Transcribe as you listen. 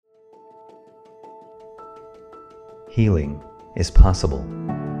Healing is possible.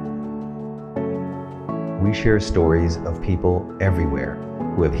 We share stories of people everywhere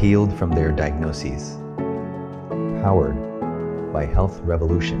who have healed from their diagnoses. Powered by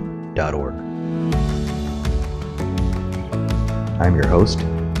healthrevolution.org. I'm your host,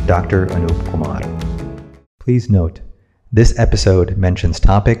 Dr. Anup Kumar. Please note, this episode mentions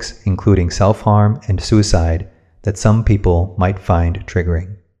topics including self-harm and suicide that some people might find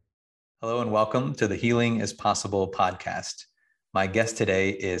triggering. Hello and welcome to the Healing is Possible podcast. My guest today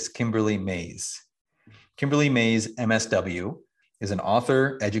is Kimberly Maize. Kimberly Maize, MSW, is an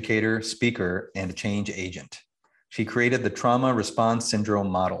author, educator, speaker, and change agent. She created the Trauma Response Syndrome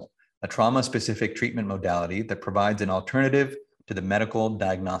model, a trauma-specific treatment modality that provides an alternative to the medical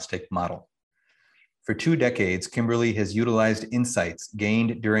diagnostic model. For 2 decades, Kimberly has utilized insights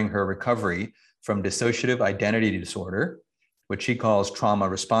gained during her recovery from dissociative identity disorder, which she calls trauma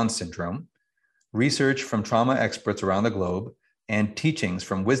response syndrome, research from trauma experts around the globe, and teachings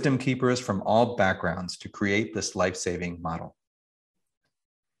from wisdom keepers from all backgrounds to create this life-saving model.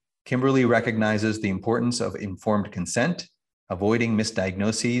 Kimberly recognizes the importance of informed consent, avoiding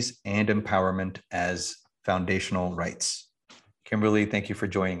misdiagnoses, and empowerment as foundational rights. Kimberly, thank you for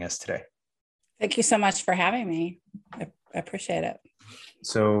joining us today. Thank you so much for having me. I appreciate it.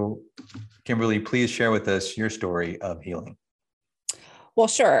 So, Kimberly, please share with us your story of healing. Well,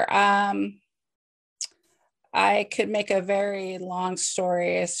 sure. I could make a very long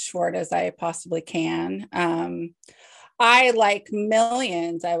story as short as I possibly can. I, like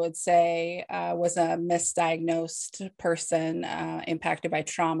millions, I would say, was a misdiagnosed person impacted by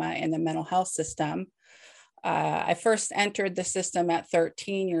trauma in the mental health system. I first entered the system at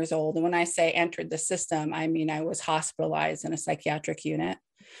 13 years old. And when I say entered the system, I mean I was hospitalized in a psychiatric unit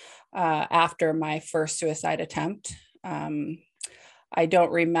after my first suicide attempt. I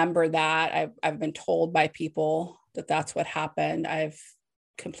don't remember that. I've been told by people that that's what happened. I've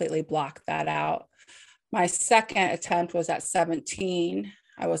completely blocked that out. My second attempt was at 17.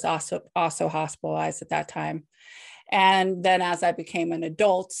 I was also hospitalized at that time. And then as I became an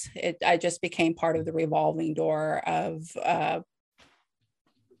adult, I just became part of the revolving door of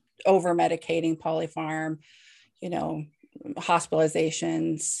over-medicating, polypharm,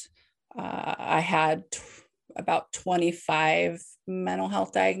 hospitalizations. I had about 25 mental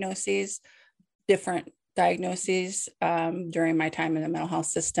health diagnoses, different diagnoses during my time in the mental health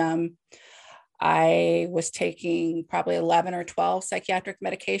system. I was taking probably 11 or 12 psychiatric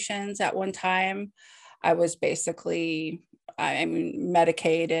medications at one time. I was basically,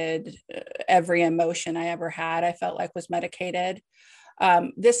 medicated. Every emotion I ever had, I felt like was medicated.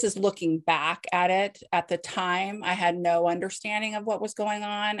 This is looking back at it. At the time, I had no understanding of what was going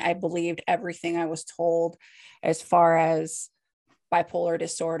on. I believed everything I was told as far as bipolar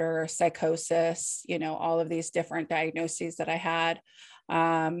disorder, psychosis, all of these different diagnoses that I had.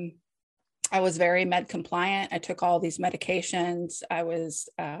 I was very med compliant. I took all these medications. I was,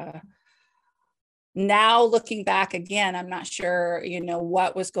 now looking back again, I'm not sure,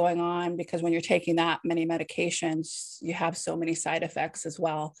 what was going on, because when you're taking that many medications, you have so many side effects as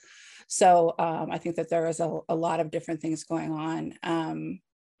well. So I think that there is a lot of different things going on.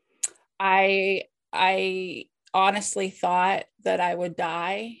 I honestly thought that I would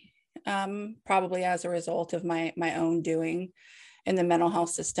die, probably as a result of my own doing in the mental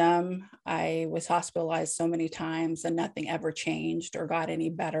health system. I was hospitalized so many times and nothing ever changed or got any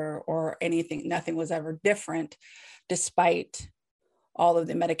better or anything. Nothing was ever different despite all of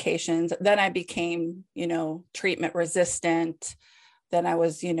the medications. Then I became, treatment resistant. Then I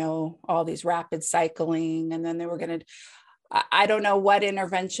was, all these rapid cycling, and then they were going to, I don't know what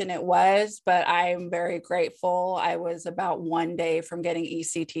intervention it was, but I'm very grateful. I was about 1 day from getting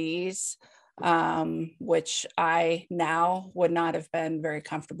ECTs, which I now would not have been very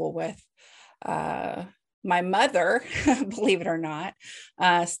comfortable with. My mother, believe it or not,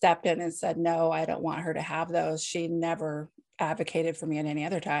 stepped in and said, no, I don't want her to have those. She never advocated for me at any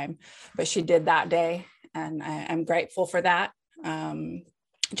other time, but she did that day. And I'm grateful for that.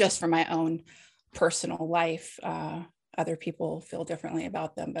 Just for my own personal life, other people feel differently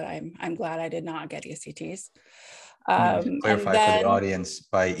about them, but I'm glad I did not get ECTs. To clarify for the audience,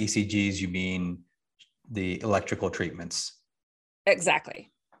 by ECGs, you mean the electrical treatments?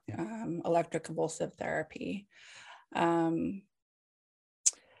 Exactly. Yeah. Electroconvulsive therapy.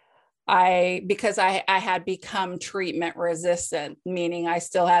 Because I had become treatment resistant, meaning I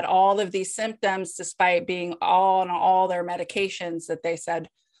still had all of these symptoms despite being on all their medications that they said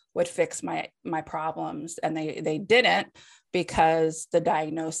would fix my problems. And they didn't, because the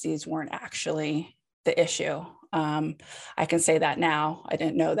diagnoses weren't actually the issue. I can say that now. I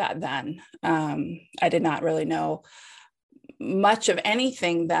didn't know that then. I did not really know much of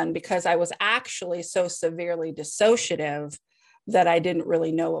anything then because I was actually so severely dissociative that I didn't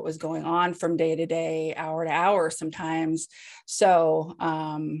really know what was going on from day to day, hour to hour sometimes. So,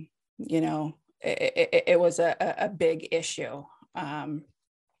 it was a big issue. I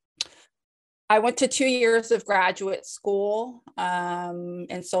went to 2 years of graduate school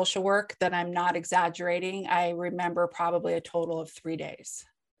in social work that I'm not exaggerating. I remember probably a total of 3 days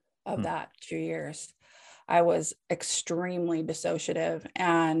of that 2 years. I was extremely dissociative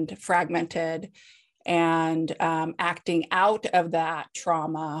and fragmented and acting out of that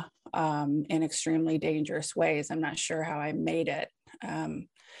trauma in extremely dangerous ways. I'm not sure how I made it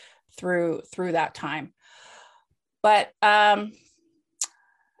through that time. But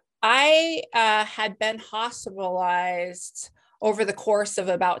I had been hospitalized over the course of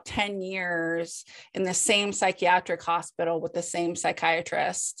about 10 years in the same psychiatric hospital with the same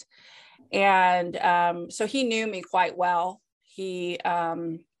psychiatrist. And so he knew me quite well. He,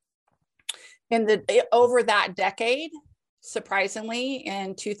 over that decade, surprisingly,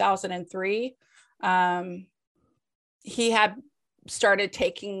 in 2003, he had started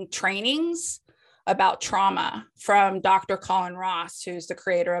taking trainings about trauma from Dr. Colin Ross, who's the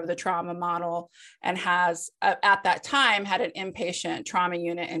creator of the trauma model and has, at that time, had an inpatient trauma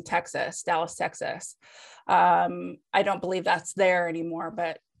unit in Texas, Dallas, Texas. I don't believe that's there anymore,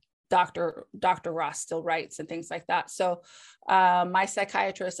 but Dr. Ross still writes and things like that. So my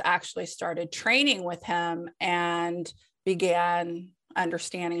psychiatrist actually started training with him and began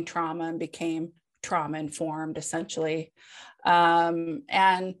understanding trauma and became trauma informed, essentially.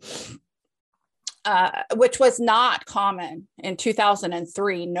 Which was not common in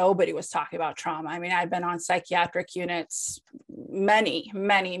 2003. Nobody was talking about trauma. I mean, I'd been on psychiatric units many,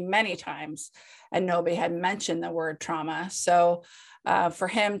 many, many times, and nobody had mentioned the word trauma. So for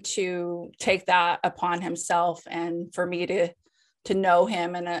him to take that upon himself and for me to know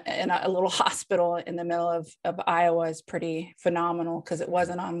him in a little hospital in the middle of Iowa is pretty phenomenal, because it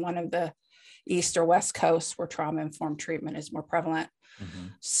wasn't on one of the East or West coasts where trauma-informed treatment is more prevalent. Mm-hmm.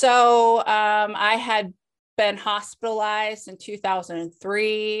 So I had been hospitalized in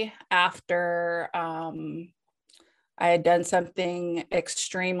 2003 after I had done something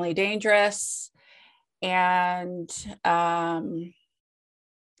extremely dangerous. And,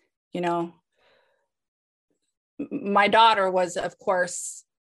 my daughter was, of course,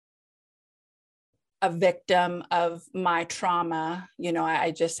 a victim of my trauma.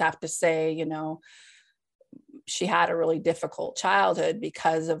 I just have to say, she had a really difficult childhood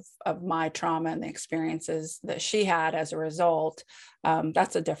because of my trauma and the experiences that she had as a result.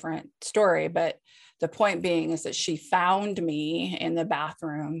 That's a different story. But the point being is that she found me in the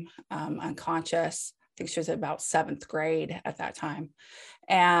bathroom, unconscious. I think she was about 7th grade at that time.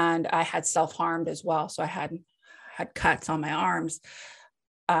 And I had self-harmed as well. So I had cuts on my arms.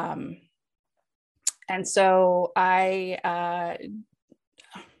 And so I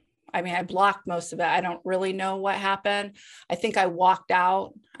blocked most of it. I don't really know what happened. I think I walked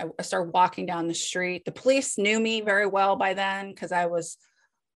out. I started walking down the street. The police knew me very well by then because I was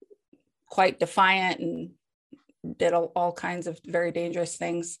quite defiant and did all kinds of very dangerous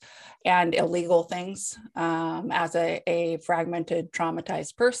things and illegal things. As a fragmented,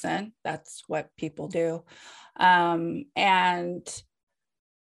 traumatized person, that's what people do. And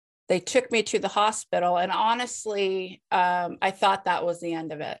they took me to the hospital. And honestly, I thought that was the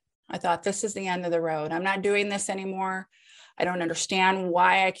end of it. I thought, this is the end of the road. I'm not doing this anymore. I don't understand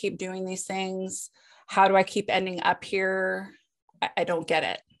why I keep doing these things. How do I keep ending up here? I don't get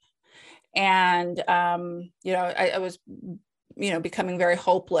it. And, I was, becoming very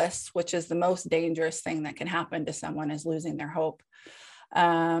hopeless, which is the most dangerous thing that can happen to someone, is losing their hope.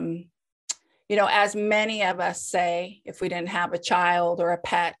 As many of us say, if we didn't have a child or a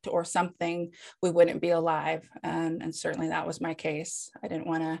pet or something, we wouldn't be alive. And certainly that was my case. I didn't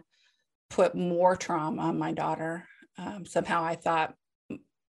want to put more trauma on my daughter. Somehow I thought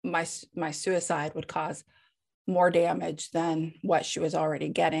my suicide would cause more damage than what she was already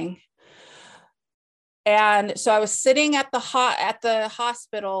getting. And so I was sitting at the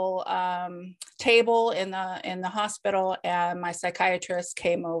hospital table in the hospital, and my psychiatrist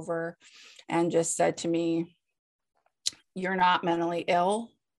came over and just said to me, "You're not mentally ill.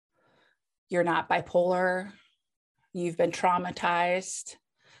 You're not bipolar. You've been traumatized.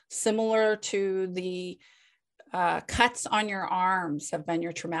 Similar to the cuts on your arms have been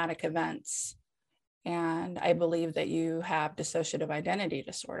your traumatic events. And I believe that you have dissociative identity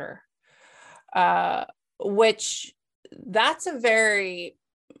disorder." Which that's a very,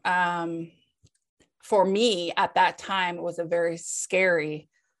 I for me at that time, it was a very scary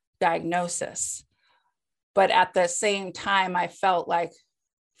diagnosis. But at the same time, I felt like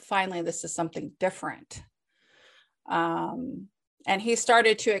finally this is something different. And he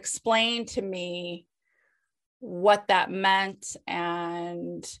started to explain to me what that meant.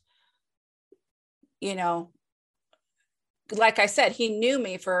 And, you know, like I said, he knew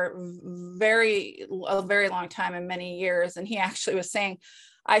me for a very long time and many years. And he actually was saying,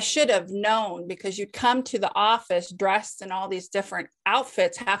 I should have known, because you'd come to the office dressed in all these different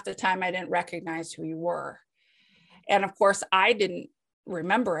outfits. Half the time I didn't recognize who you were. And of course, I didn't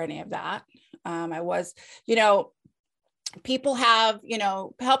remember any of that. I was, you know, people have, you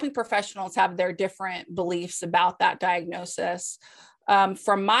know, helping professionals have their different beliefs about that diagnosis.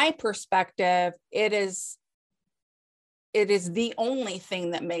 From my perspective, it is the only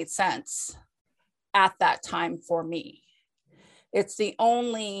thing that made sense at that time for me. It's the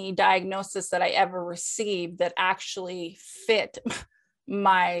only diagnosis that I ever received that actually fit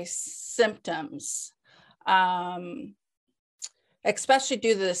my symptoms, especially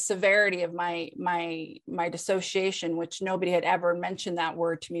due to the severity of my dissociation, which nobody had ever mentioned that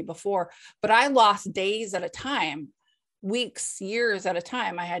word to me before. But I lost days at a time, weeks, years at a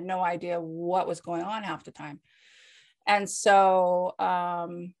time. I had no idea what was going on half the time. And so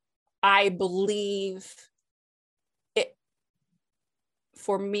I believe it,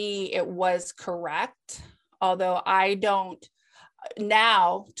 for me, it was correct. Although I don't,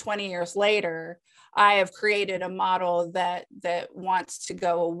 now 20 years later, I have created a model that wants to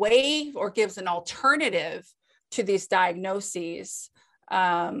go away or gives an alternative to these diagnoses.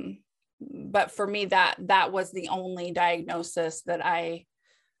 But for me, that was the only diagnosis that I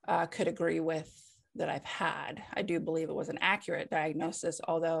could agree with that I've had. I do believe it was an accurate diagnosis,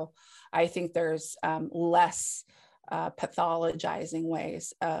 although I think there's less pathologizing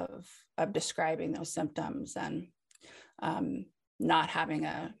ways of describing those symptoms, and not having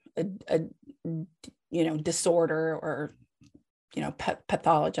a you know, disorder or, you know,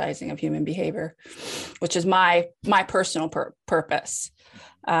 pathologizing of human behavior, which is my personal purpose.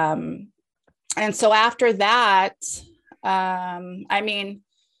 And so after that, I mean,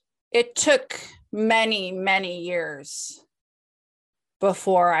 it took many years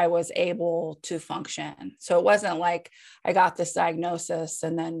before I was able to function. So it wasn't like I got this diagnosis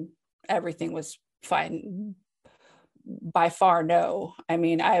and then everything was fine. By far, no. I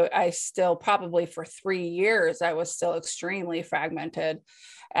mean, I still, probably for 3 years, I was still extremely fragmented.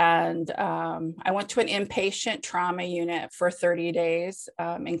 And I went to an inpatient trauma unit for 30 days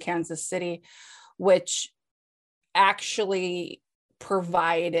in Kansas City, which actually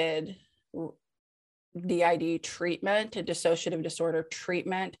provided DID treatment, a dissociative disorder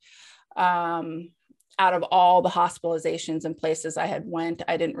treatment. Out of all the hospitalizations and places I had went,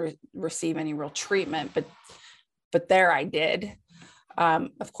 I didn't receive any real treatment, but there I did.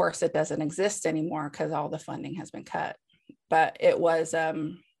 Of course, it doesn't exist anymore because all the funding has been cut. But it was,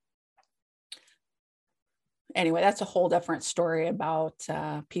 anyway, that's a whole different story about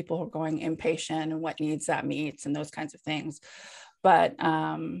people who are going inpatient and what needs that meets and those kinds of things. But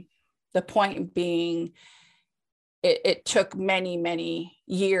the point being, it took many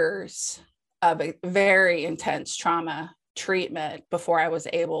years of a very intense trauma treatment before I was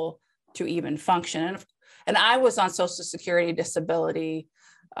able to even function. And I was on Social Security disability.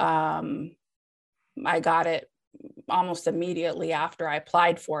 I got it almost immediately after I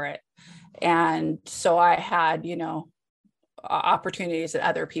applied for it. And so I had, you know, opportunities that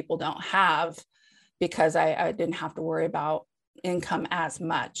other people don't have because I didn't have to worry about income as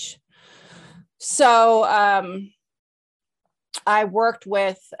much. So I worked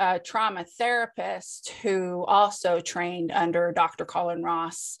with a trauma therapist who also trained under Dr. Colin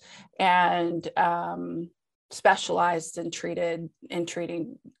Ross and specialized in treating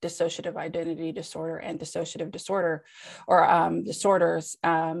dissociative identity disorder and dissociative disorder or disorders.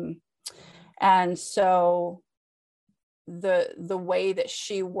 And so the way that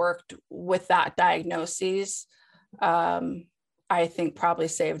she worked with that diagnosis, I think probably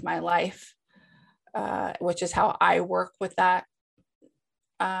saved my life, which is how I work with that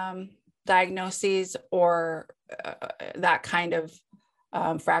diagnosis or that kind of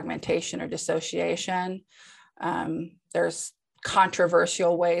fragmentation or dissociation. There's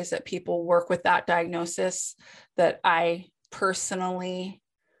controversial ways that people work with that diagnosis that I personally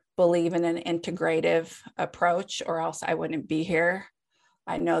believe in an integrative approach, or else I wouldn't be here.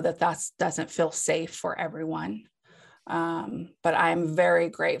 I know that doesn't feel safe for everyone. But I'm very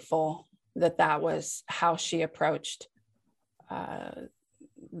grateful that was how she approached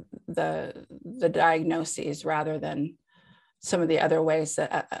the diagnoses rather than some of the other ways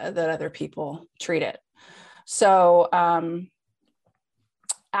that other people treat it. So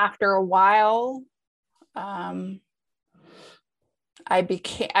after a while, I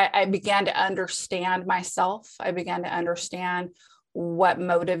began to understand myself. I began to understand what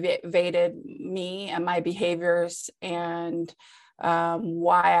motivated me and my behaviors, and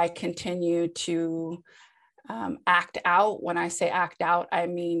why I continue to act out. When I say act out, I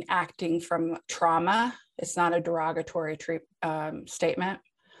mean acting from trauma. It's not a derogatory statement.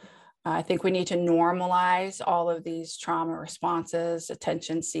 I think we need to normalize all of these trauma responses,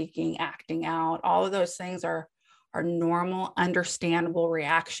 attention seeking, acting out. All of those things are normal, understandable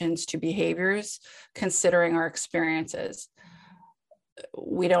reactions to behaviors, considering our experiences.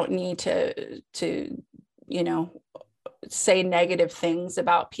 We don't need to say negative things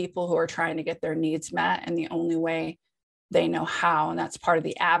about people who are trying to get their needs met in the only way they know how. And that's part of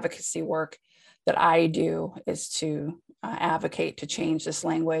the advocacy work that I do, is to advocate to change this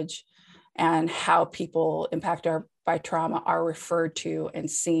language and how people impacted by trauma are referred to and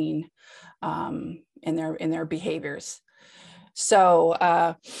seen in their behaviors. So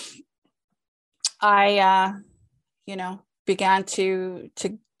I began to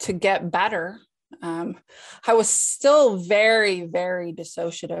get better. I was still very, very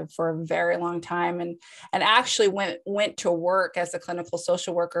dissociative for a very long time, and actually went to work as a clinical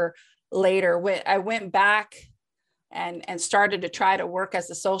social worker later. I went back and started to try to work as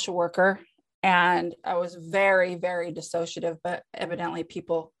a social worker, and I was very, very dissociative, but evidently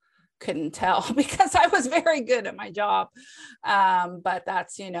people couldn't tell because I was very good at my job. But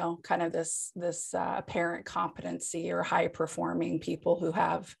that's, kind of this apparent competency or high performing people who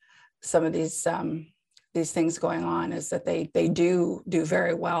have some of these things going on, is that they do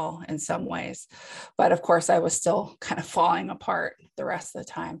very well in some ways. But of course, I was still kind of falling apart the rest of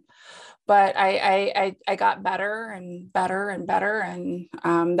the time. But I got better and better and better. And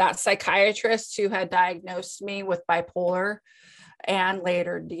that psychiatrist who had diagnosed me with bipolar and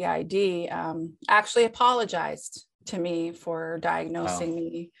later DID actually apologized to me for diagnosing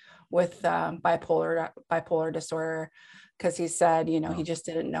me with bipolar disorder, because he said, he just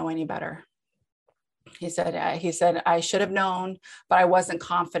didn't know any better. He said I should have known, but I wasn't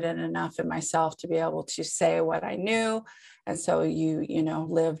confident enough in myself to be able to say what I knew. And so you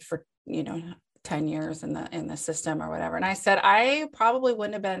lived for 10 years in the system or whatever. And I said, I probably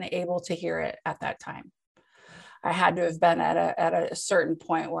wouldn't have been able to hear it at that time. I had to have been at a certain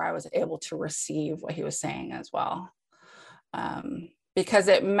point where I was able to receive what he was saying as well. Because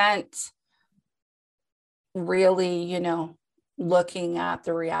it meant really, looking at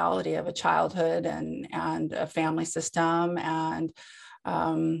the reality of a childhood and a family system and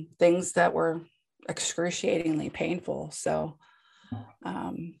things that were excruciatingly painful. So,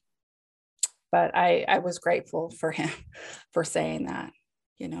 but I was grateful for him for saying that,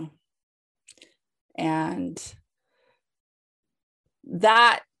 and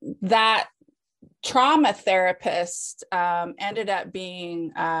that trauma therapist ended up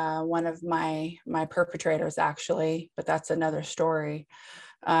being one of my perpetrators, actually, but that's another story.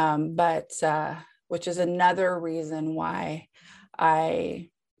 Which is another reason why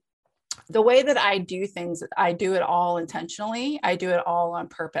the way that I do things, I do it all intentionally. I do it all on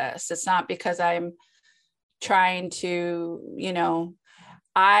purpose. It's not because I'm trying to,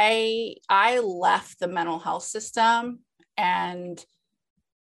 I left the mental health system and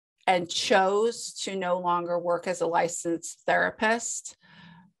chose to no longer work as a licensed therapist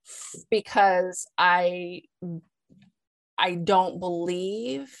because I don't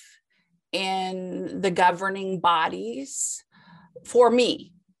believe in the governing bodies for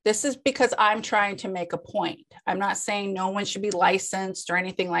me. This is because I'm trying to make a point. I'm not saying no one should be licensed or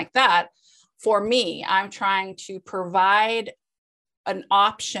anything like that. For me, I'm trying to provide an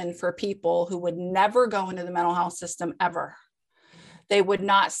option for people who would never go into the mental health system ever. They would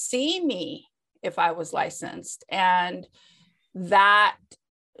not see me if I was licensed. And that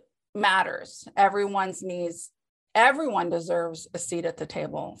matters. Everyone's needs, everyone deserves a seat at the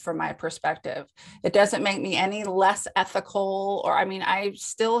table from my perspective. It doesn't make me any less ethical, I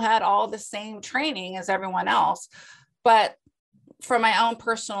still had all the same training as everyone else. But from my own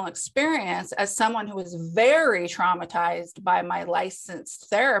personal experience, as someone who was very traumatized by my licensed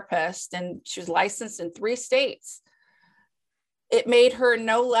therapist, and she was licensed in 3 states, it made her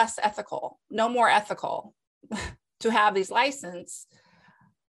no more ethical to have these license.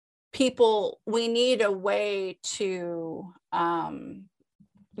 People, we need a way to,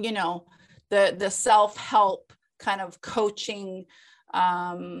 the self-help kind of coaching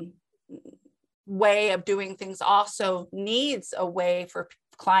way of doing things also needs a way for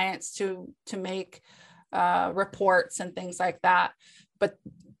clients to make reports and things like that.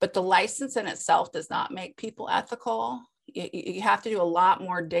 But the license in itself does not make people ethical. You have to do a lot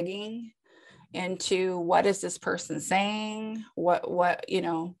more digging into what is this person saying, what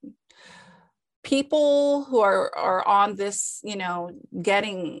people who are on this,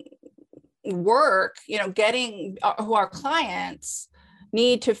 getting work, who are clients,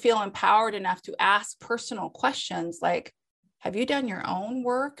 need to feel empowered enough to ask personal questions like, have you done your own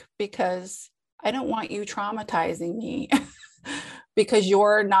work? Because I don't want you traumatizing me because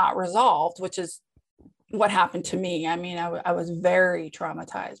you're not resolved, which is what happened to me. I mean, I was very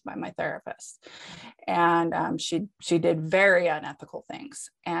traumatized by my therapist, and she did very unethical things,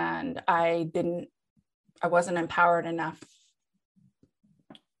 and I wasn't empowered enough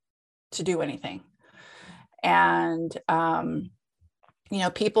to do anything. And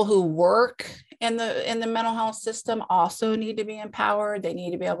people who work in the mental health system also need to be empowered. They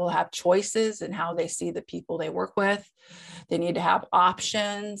need to be able to have choices in how they see the people they work with. They need to have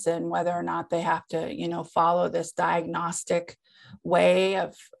options, and whether or not they have to, follow this diagnostic way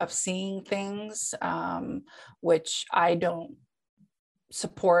of seeing things, which I don't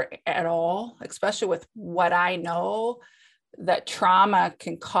support at all, especially with what I know, that trauma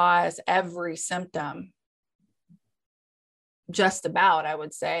can cause every symptom. Just about, I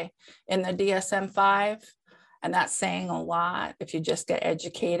would say, in the DSM-5. And that's saying a lot if you just get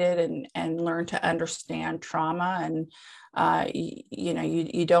educated and learn to understand trauma. And,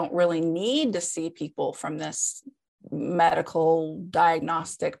 you don't really need to see people from this medical,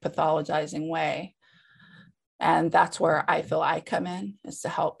 diagnostic, pathologizing way. And that's where I feel I come in, is to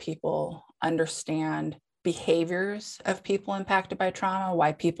help people understand behaviors of people impacted by trauma,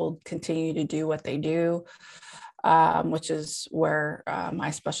 why people continue to do what they do. Which is where my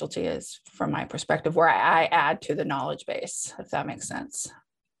specialty is, from my perspective, where I add to the knowledge base, if that makes sense.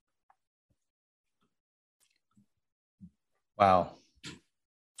 Wow.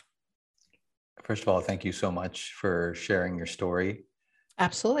 First of all, thank you so much for sharing your story.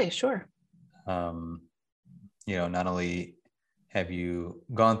 Absolutely, sure. Not only have you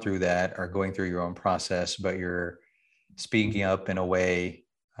gone through that or going through your own process, but you're speaking up in a way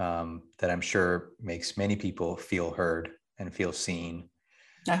that I'm sure makes many people feel heard and feel seen.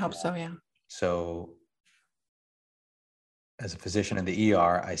 I hope so, yeah. So as a physician in the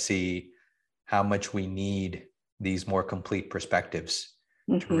ER, I see how much we need these more complete perspectives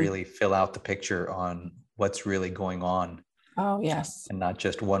to really fill out the picture on what's really going on. Oh, yes. And not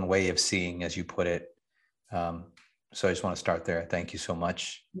just one way of seeing, as you put it. So I just want to start there. Thank you so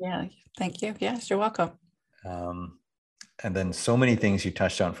much. Yeah, thank you. Yes, you're welcome. And then so many things you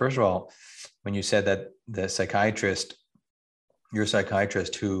touched on. First of all, when you said that your psychiatrist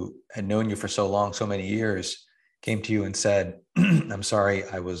who had known you for so long, so many years, came to you and said, I'm sorry,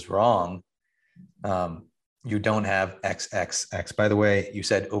 I was wrong. You don't have XXX. By the way, you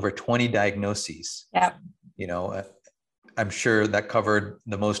said over 20 diagnoses. Yeah. I'm sure that covered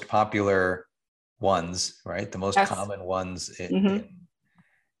the most popular ones, right? The most common ones in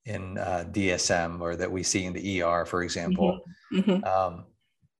DSM, or that we see in the ER, for example. And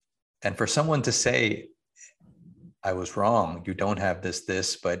for someone to say, I was wrong, you don't have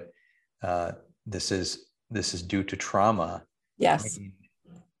this, but this is due to trauma. Yes. I mean,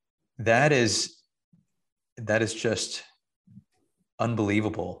 that is just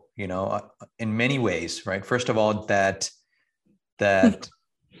unbelievable, in many ways, right? First of all, that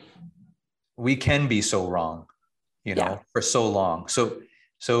we can be so wrong, for so long. So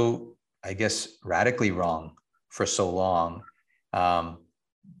I guess radically wrong for so long.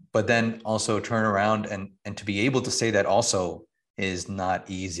 But then also turn around and to be able to say that also is not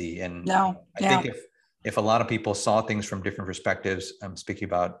easy. And no, I think if a lot of people saw things from different perspectives, I'm speaking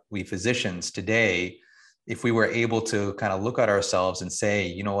about we physicians today, if we were able to kind of look at ourselves and say,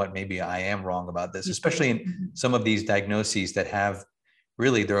 you know what, maybe I am wrong about this, especially in some of these diagnoses that have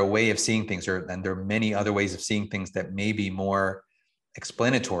really, they're a way of seeing things, and there are many other ways of seeing things that may be more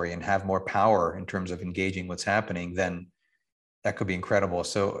explanatory and have more power in terms of engaging what's happening, then that could be incredible.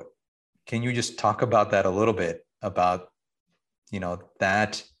 So can you just talk about that a little bit, about,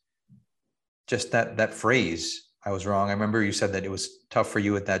 that phrase, I was wrong. I remember you said that it was tough for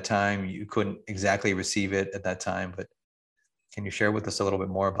you at that time. You couldn't exactly receive it at that time, but can you share with us a little bit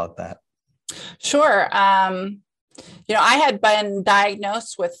more about that? Sure. I had been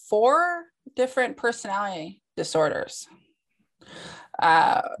diagnosed with 4 different personality disorders,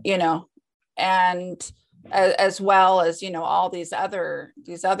 and as well as, all these other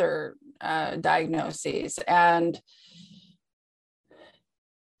diagnoses. And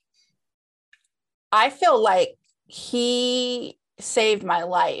I feel like he saved my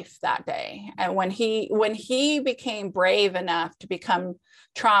life that day. And when he became brave enough to become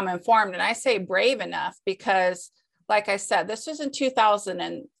trauma informed, and I say brave enough because, like I said, this was in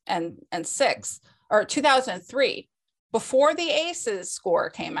 2006 or 2003, before the ACEs score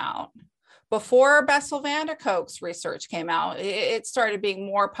came out, before Bessel van der Kolk's research came out. It started being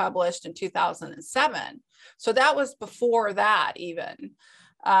more published in 2007. So that was before that even.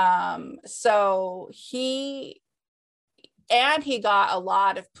 So he got a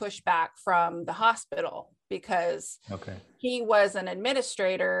lot of pushback from the hospital because he was an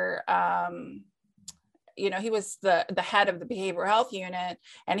administrator. He was the head of the behavioral health unit,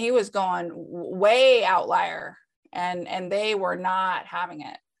 and he was going way outlier, and they were not having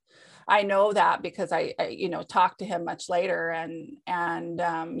it. I know that because I talked to him much later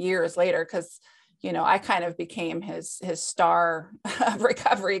and years later, because, I kind of became his star of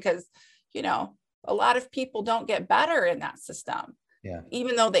recovery, because, a lot of people don't get better in that system,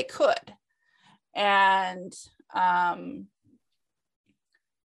 even though they could. And at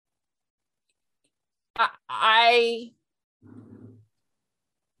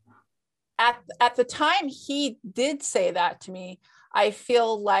the time he did say that to me, I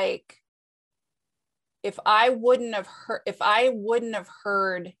feel like if I wouldn't have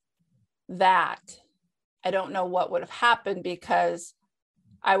heard that, I don't know what would have happened, because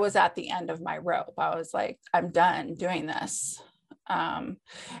I was at the end of my rope. I was like, I'm done doing this. And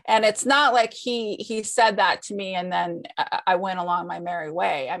it's not like he said that to me and then I went along my merry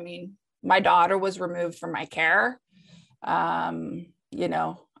way. I mean, my daughter was removed from my care. He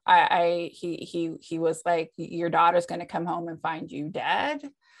was like, your daughter's going to come home and find you dead.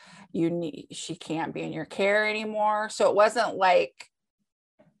 She can't be in your care anymore. So it wasn't like,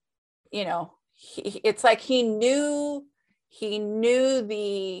 it's like he knew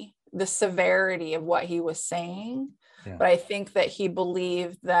the severity of what he was saying. Yeah. But I think that he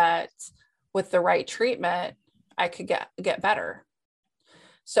believed that with the right treatment, I could get better.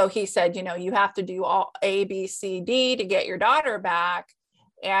 So he said, you have to do all A, B, C, D to get your daughter back.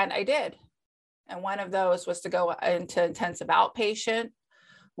 And I did. And one of those was to go into intensive outpatient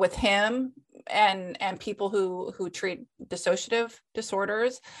with him and people who treat dissociative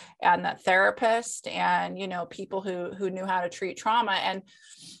disorders, and that therapist, and people who knew how to treat trauma. And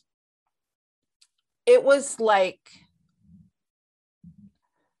it was like,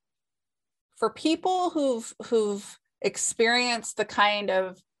 for people who've experienced the kind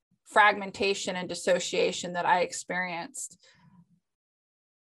of fragmentation and dissociation that I experienced,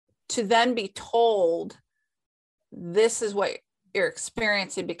 to then be told this is what you're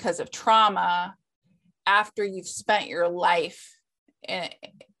experiencing because of trauma, after you've spent your life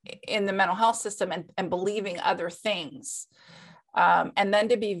in the mental health system and believing other things, and then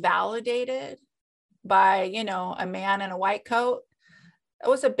to be validated by a man in a white coat, it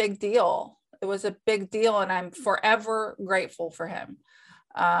was a big deal. It was a big deal, and I'm forever grateful for him.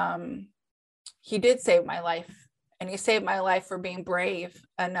 He did save my life, and he saved my life for being brave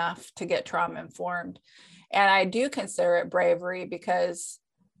enough to get trauma informed. And I do consider it bravery, because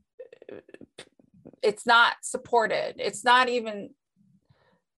it's not supported. It's not even,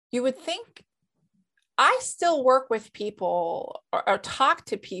 you would think. I still work with people or talk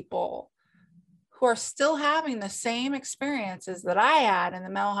to people who are still having the same experiences that I had in the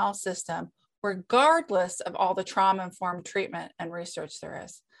mental health system, regardless of all the trauma-informed treatment and research there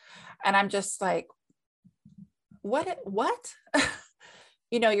is. And I'm just like, what?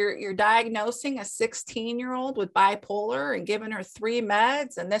 You're diagnosing a 16-year-old with bipolar and giving her 3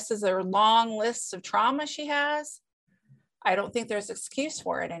 meds, and this is her long list of trauma she has. I don't think there's excuse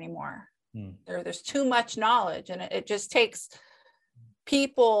for it anymore. There's too much knowledge, and it just takes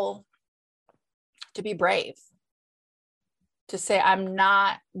people to be brave, to say, I'm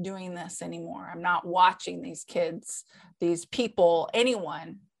not doing this anymore. I'm not watching these kids, these people,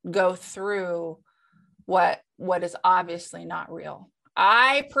 anyone go through what is obviously not real.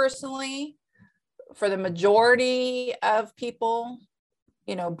 I personally, for the majority of people,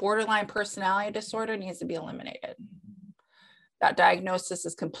 borderline personality disorder needs to be eliminated. That diagnosis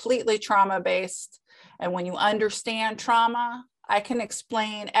is completely trauma-based. And when you understand trauma, I can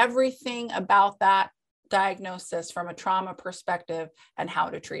explain everything about that diagnosis from a trauma perspective and how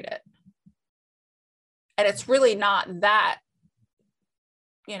to treat it. And it's really not that,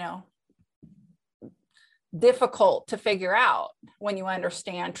 difficult to figure out when you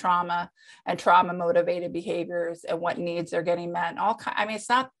understand trauma and trauma motivated behaviors and what needs are getting met.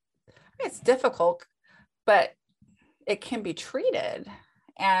 It's difficult, but it can be treated.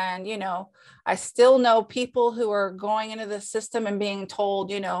 And, I still know people who are going into the system and being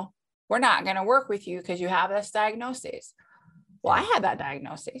told, we're not going to work with you because you have this diagnosis. Well, I had that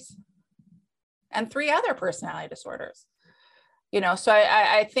diagnosis and 3 other personality disorders, so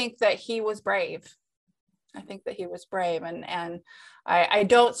I think that he was brave. I think that he was brave, and I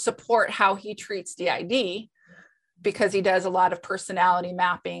don't support how he treats DID, because he does a lot of personality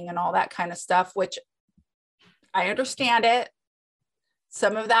mapping and all that kind of stuff, which I understand it.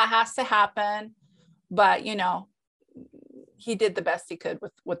 Some of that has to happen, but he did the best he could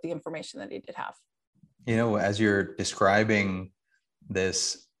with the information that he did have. As you're describing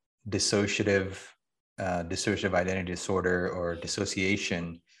this dissociative identity disorder or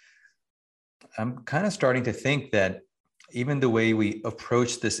dissociation, I'm kind of starting to think that even the way we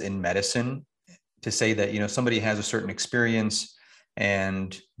approach this in medicine, to say that, somebody has a certain experience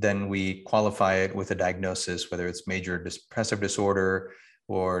and then we qualify it with a diagnosis, whether it's major depressive disorder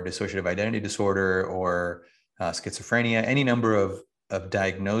or dissociative identity disorder or schizophrenia, any number of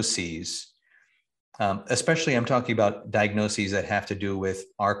diagnoses. Especially I'm talking about diagnoses that have to do with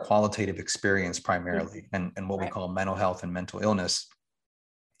our qualitative experience primarily, and what we call mental health and mental illness.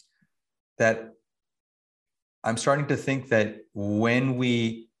 That I'm starting to think that when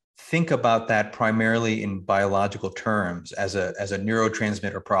we think about that primarily in biological terms, as a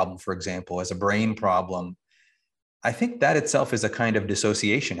neurotransmitter problem, for example, as a brain problem, I think that itself is a kind of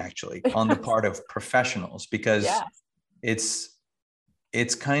dissociation, actually, on the part of professionals, because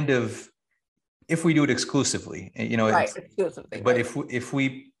it's kind of, if we do it exclusively, exclusively. But if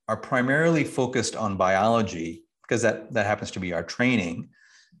we are primarily focused on biology, because that happens to be our training,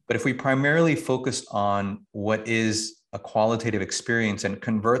 but if we primarily focus on what is a qualitative experience and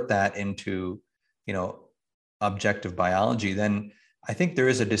convert that into, objective biology, then I think there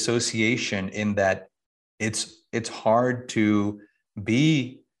is a dissociation in that it's hard to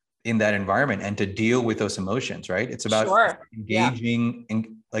be in that environment and to deal with those emotions, right? It's about engaging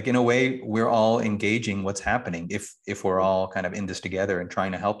in a way, we're all engaging what's happening if we're all kind of in this together and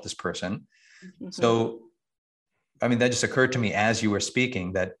trying to help this person. So, that just occurred to me as you were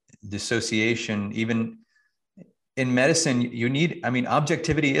speaking, that dissociation, even in medicine, you need,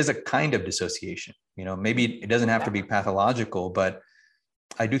 objectivity is a kind of dissociation. Maybe it doesn't have to be pathological, but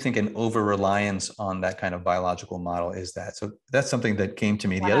I do think an over-reliance on that kind of biological model is that. So that's something that came to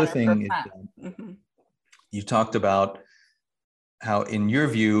me. 100%. The other thing is you talked about how, in your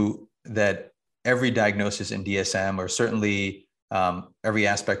view, that every diagnosis in DSM, or certainly every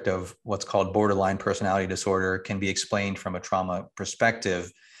aspect of what's called borderline personality disorder, can be explained from a trauma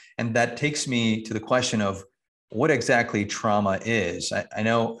perspective. And that takes me to the question of what exactly trauma is. I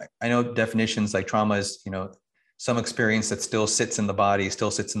know definitions like trauma is, some experience that still sits in the body, still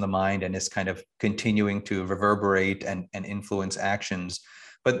sits in the mind, and is kind of continuing to reverberate and influence actions.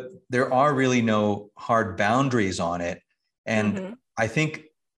 But there are really no hard boundaries on it. And I think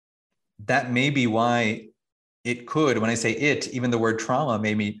that may be why it could, when I say it, even the word trauma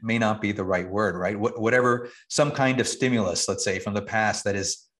may not be the right word, right? Whatever, some kind of stimulus, let's say, from the past that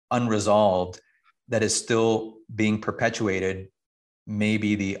is unresolved, that is still being perpetuated, may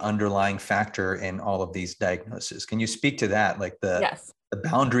be the underlying factor in all of these diagnoses. Can you speak to that, like the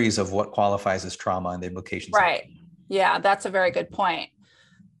boundaries of what qualifies as trauma and the implications? Right. Yeah, that's a very good point.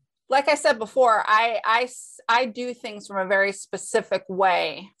 Like I said before, I do things from a very specific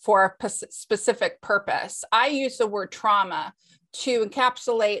way for a specific purpose. I use the word trauma to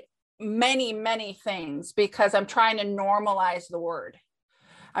encapsulate many, many things, because I'm trying to normalize the word.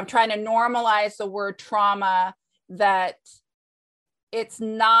 I'm trying to normalize the word trauma, that it's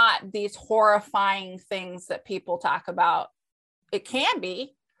not these horrifying things that people talk about. It can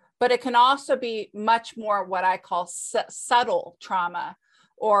be, but it can also be much more what I call subtle trauma,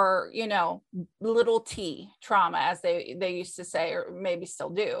 or, little t trauma, as they used to say, or maybe still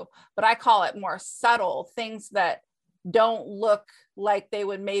do. But I call it more subtle things that don't look like they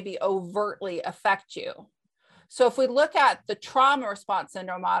would maybe overtly affect you. So if we look at the trauma response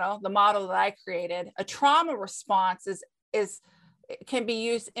syndrome model, the model that I created, a trauma response can be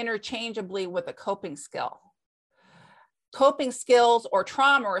used interchangeably with a coping skill. Coping skills or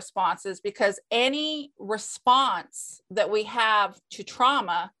trauma responses, because any response that we have to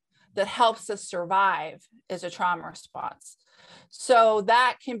trauma that helps us survive is a trauma response. So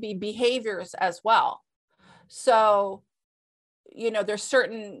that can be behaviors as well. So, there's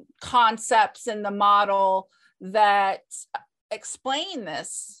certain concepts in the model that explain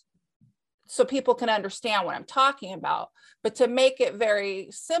this so people can understand what I'm talking about. But to make it very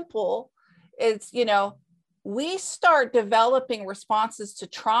simple, it's, we start developing responses to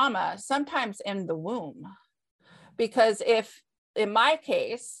trauma sometimes in the womb. Because if, in my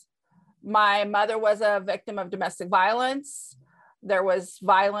case, my mother was a victim of domestic violence, there was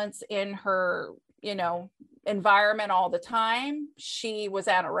violence in her, environment all the time. She was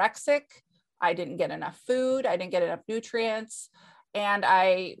anorexic. I didn't get enough food. I didn't get enough nutrients. And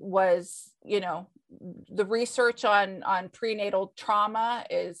I was, the research on prenatal trauma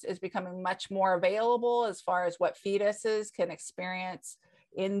is becoming much more available as far as what fetuses can experience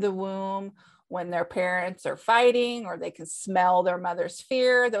in the womb when their parents are fighting, or they can smell their mother's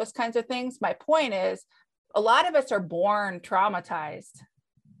fear, those kinds of things. My point is, a lot of us are born traumatized.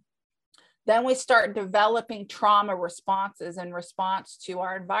 Then we start developing trauma responses in response to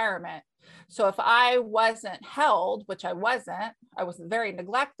our environment. So if I wasn't held, which I was very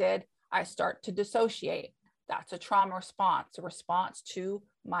neglected, I start to dissociate. That's a trauma response, a response to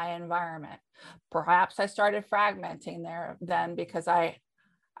my environment. Perhaps I started fragmenting there then because I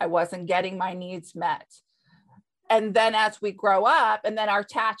wasn't getting my needs met. And then as we grow up, and then our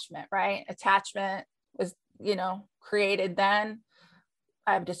attachment, right? Attachment was, created then.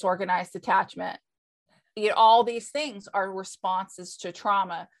 I have disorganized attachment. All these things are responses to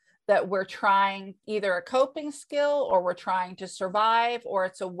trauma that we're trying, either a coping skill, or we're trying to survive, or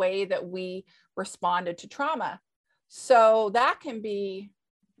it's a way that we responded to trauma. So that can be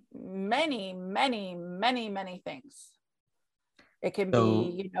many, many, many, many things. It can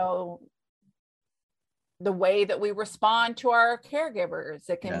be, the way that we respond to our caregivers.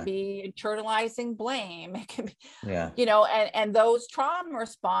 It can be internalizing blame. It can be, and those trauma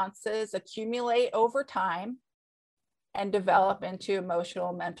responses accumulate over time and develop into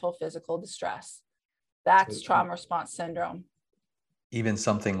emotional, mental, physical distress. That's trauma response syndrome. Even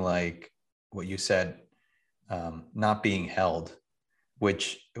something like what you said, not being held,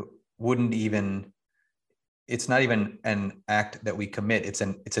 which wouldn't even, it's not even an act that we commit. It's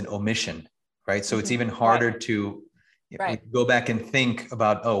an omission, right? So it's even harder to go back and think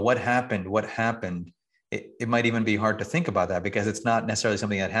about, what happened? It might even be hard to think about that because it's not necessarily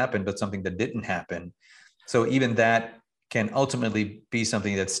something that happened, but something that didn't happen. So even that can ultimately be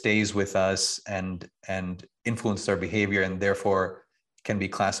something that stays with us and influences our behavior, and therefore can be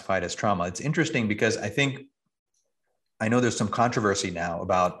classified as trauma. It's interesting because I know there's some controversy now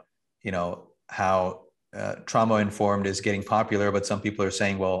about, how trauma-informed is getting popular, but some people are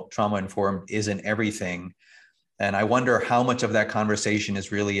saying, well, trauma-informed isn't everything. And I wonder how much of that conversation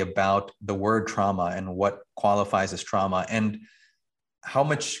is really about the word trauma and what qualifies as trauma, and how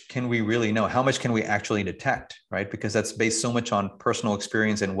much can we really know? How much can we actually detect, right? Because that's based so much on personal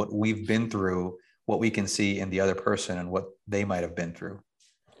experience and what we've been through, what we can see in the other person and what they might have been through.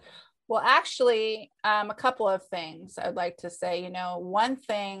 Well, actually, a couple of things I'd like to say. One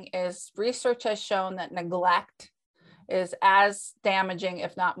thing is research has shown that neglect is as damaging,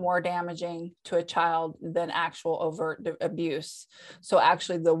 if not more damaging, to a child than actual overt abuse. So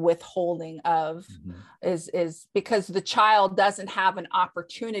actually the withholding of is because the child doesn't have an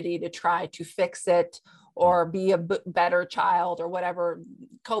opportunity to try to fix it or be a better child, or whatever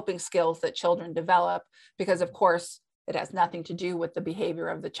coping skills that children develop, because of course it has nothing to do with the behavior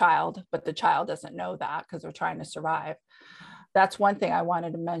of the child, but the child doesn't know that because they're trying to survive. That's one thing I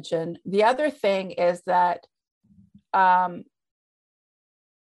wanted to mention. The other thing is that my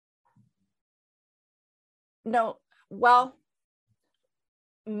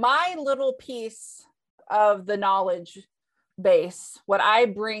little piece of the knowledge base, what I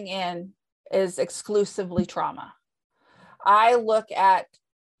bring in is exclusively trauma. I look at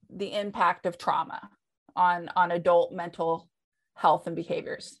the impact of trauma on adult mental health and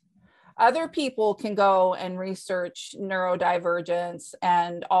behaviors. Other people can go and research neurodivergence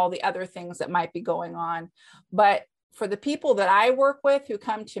and all the other things that might be going on. But for the people that I work with who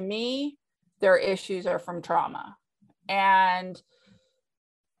come to me, their issues are from trauma. And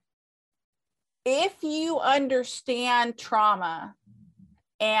if you understand trauma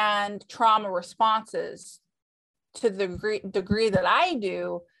and trauma responses to the degree that I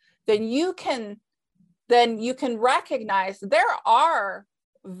do, then you can recognize there are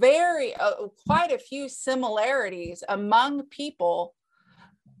quite a few similarities among people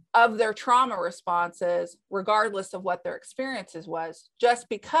of their trauma responses, regardless of what their experiences was, just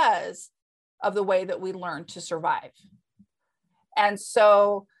because of the way that we learn to survive. And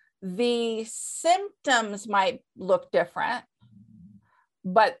so the symptoms might look different,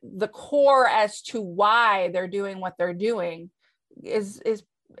 but the core as to why they're doing what they're doing is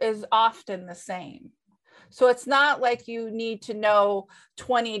often the same. So it's not like you need to know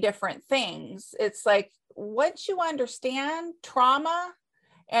 20 different things. It's like, once you understand trauma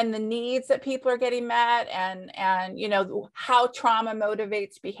and the needs that people are getting met, and how trauma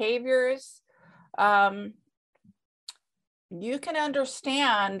motivates behaviors, you can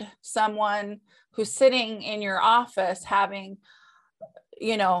understand someone who's sitting in your office having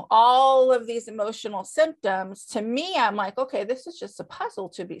all of these emotional symptoms, to me, I'm like, okay, this is just a puzzle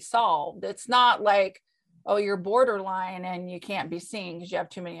to be solved. It's not like, oh, you're borderline and you can't be seen because you have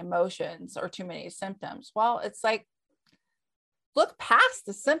too many emotions or too many symptoms. Well, it's like, look past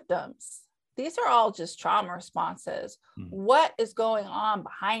the symptoms. These are all just trauma responses. What is going on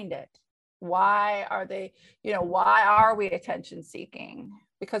behind it? Why are they, why are we attention seeking?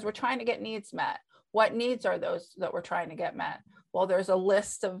 Because we're trying to get needs met. What needs are those that we're trying to get met? Well, there's a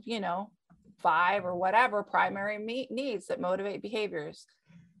list of, 5 or whatever primary needs that motivate behaviors.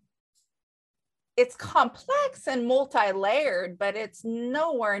 It's complex and multi-layered, but it's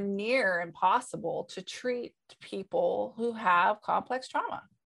nowhere near impossible to treat people who have complex trauma.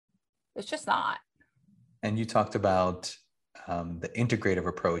 It's just not. And you talked about the integrative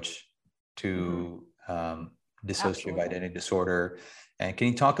approach to dissociative identity disorder. And can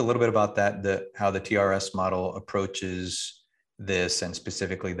you talk a little bit about that, how the TRS model approaches this, and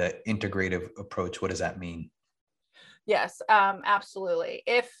specifically the integrative approach? What does that mean? Yes, absolutely.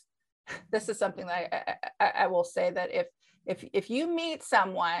 If this is something that I will say, that if you meet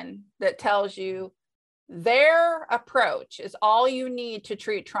someone that tells you their approach is all you need to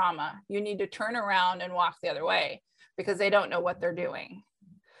treat trauma, you need to turn around and walk the other way, because they don't know what they're doing.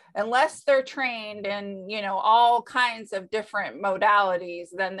 Unless they're trained in, all kinds of different modalities,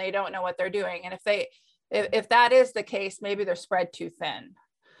 then they don't know what they're doing. And if that is the case, maybe they're spread too thin.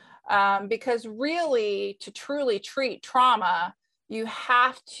 Because really, to truly treat trauma, you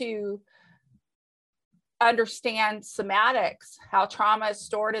have to understand somatics, how trauma is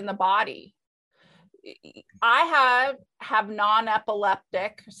stored in the body. I have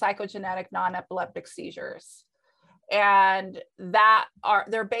non-epileptic, psychogenetic non-epileptic seizures. And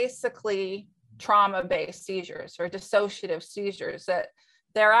they're basically trauma-based seizures or dissociative seizures. That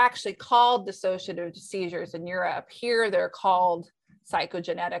they're actually called dissociative seizures in Europe. Here they're called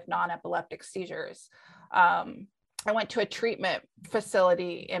psychogenetic non-epileptic seizures. I went to a treatment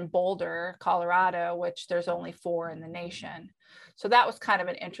facility in Boulder, Colorado, which there's only 4 in the nation. So that was kind of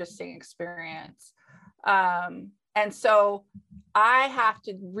an interesting experience. And so I have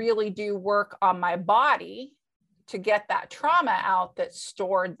to really do work on my body to get that trauma out that's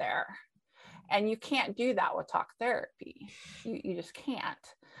stored there. And you can't do that with talk therapy. You just can't.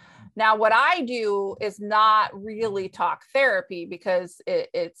 Now, what I do is not really talk therapy, because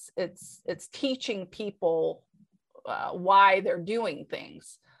it's teaching people why they're doing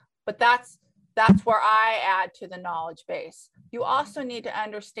things. But that's where I add to the knowledge base. You also need to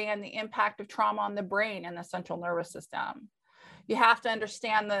understand the impact of trauma on the brain and the central nervous system. You have to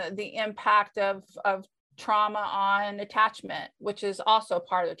understand the impact of trauma on attachment, which is also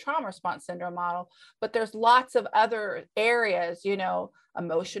part of the trauma response syndrome model. But there's lots of other areas,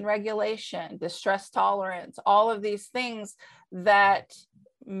 emotion regulation, distress tolerance, all of these things that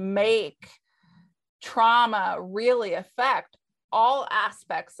make trauma really affect all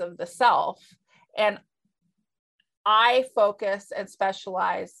aspects of the self. And I focus and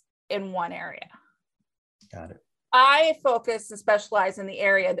specialize in one area. Got it. I focus and specialize in the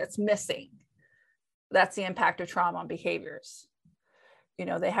area that's missing. That's the impact of trauma on behaviors.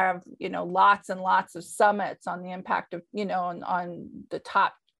 They have, lots and lots of summits on the impact of, on the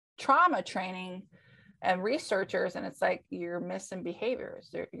top trauma training and researchers. And it's like, you're missing behaviors.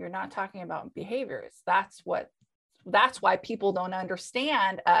 You're not talking about behaviors. That's why people don't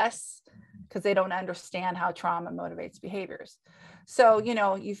understand us, because they don't understand how trauma motivates behaviors. So,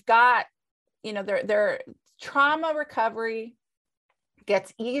 you've got, their trauma recovery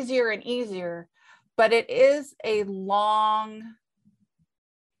gets easier and easier, but it is a long,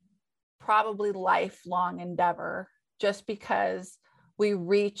 probably lifelong endeavor, just because we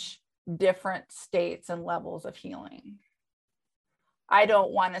reach different states and levels of healing. I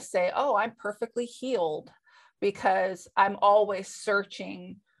don't want to say, oh, I'm perfectly healed, because I'm always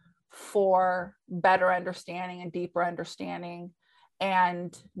searching for better understanding and deeper understanding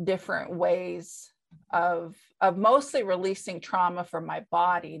and different ways of mostly releasing trauma from my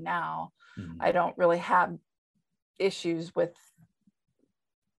body now. I don't really have issues with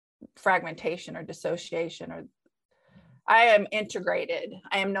fragmentation or dissociation, or I am integrated.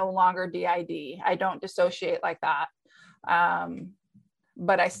 I am no longer DID. I don't dissociate like that.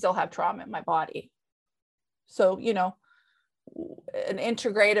 But I still have trauma in my body. So, an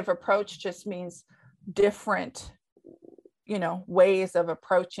integrative approach just means different, ways of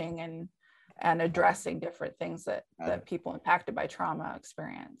approaching and addressing different things that people impacted by trauma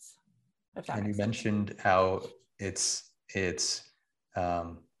experience. And you mentioned how it's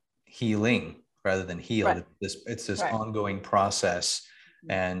healing rather than healed. Right. It's this Right. ongoing process,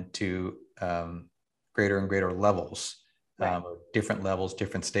 and to greater and greater levels. Right. different levels,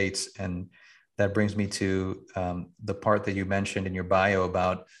 different states. And that brings me to the part that you mentioned in your bio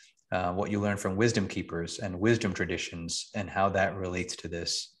about what you learned from wisdom keepers and wisdom traditions and how that relates to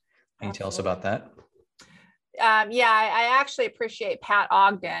this. Can you tell us about that? Yeah, I actually appreciate Pat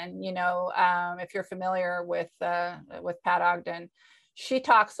Ogden. If you're familiar with Pat Ogden, she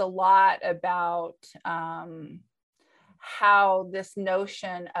talks a lot about how this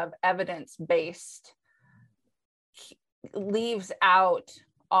notion of evidence-based leaves out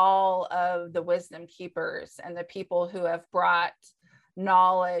all of the wisdom keepers and the people who have brought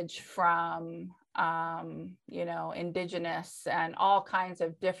knowledge from indigenous and all kinds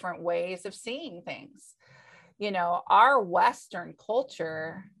of different ways of seeing things. Our Western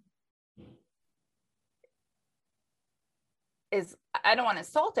culture is, I don't want to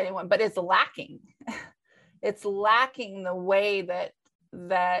insult anyone, but it's lacking. It's lacking the way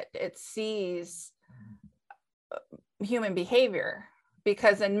that it sees human behavior,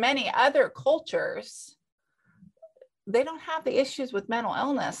 because in many other cultures, they don't have the issues with mental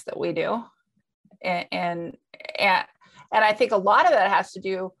illness that we do. And I think a lot of that has to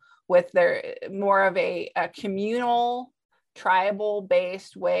do with their more of a communal, tribal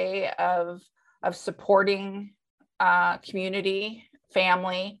based way of supporting community,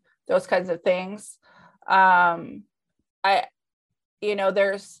 family, those kinds of things.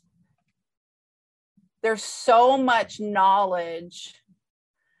 There's so much knowledge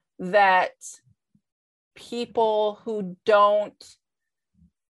that people who don't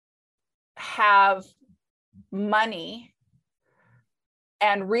have money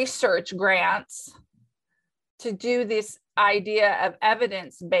and research grants to do this idea of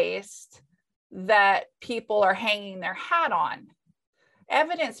evidence-based that people are hanging their hat on.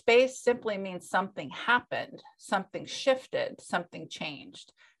 Evidence-based simply means something happened, something shifted, something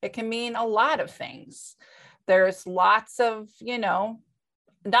changed. It can mean a lot of things. There's lots of,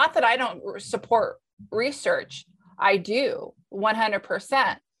 not that I don't support research, I do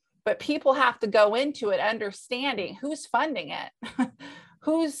 100%, but people have to go into it understanding who's funding it,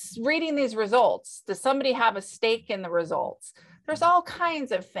 who's reading these results. Does somebody have a stake in the results? There's all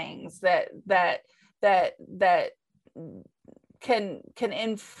kinds of things that can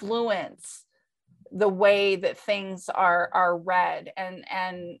influence the way that things are read and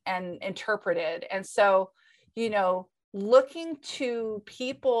interpreted. And so, looking to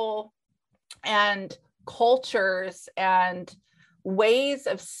people and cultures and ways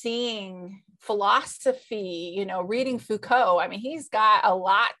of seeing philosophy, reading Foucault. I mean, he's got a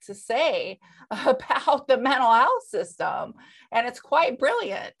lot to say about the mental health system, and it's quite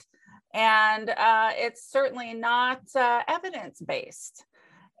brilliant. And it's certainly not evidence-based.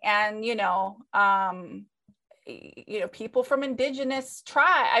 And, people from indigenous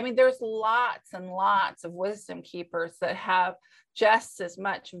tribe. I mean, there's lots and lots of wisdom keepers that have just as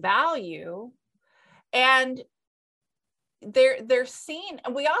much value. And they're seen.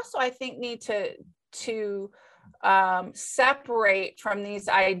 And we also, I think, need to separate from these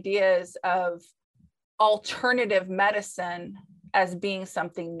ideas of alternative medicine as being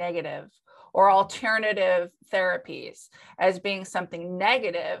something negative, or alternative therapies as being something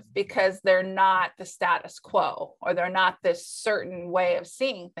negative, because they're not the status quo, or they're not this certain way of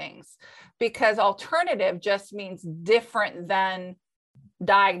seeing things. Because alternative just means different than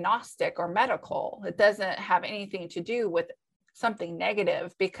diagnostic or medical. It doesn't have anything to do with something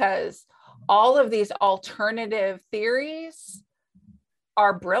negative, because all of these alternative theories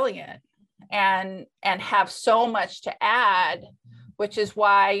are brilliant and have so much to add, which is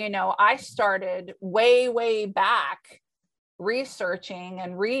why, I started way back researching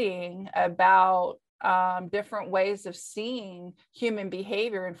and reading about different ways of seeing human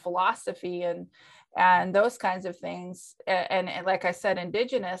behavior and philosophy and those kinds of things. And like I said,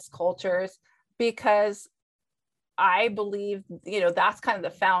 indigenous cultures, because I believe, that's kind of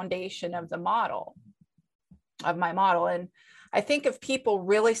the foundation of my model. And I think if people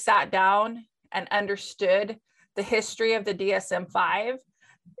really sat down and understood the history of the DSM-5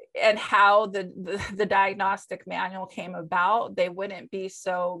 and how the diagnostic manual came about, they wouldn't be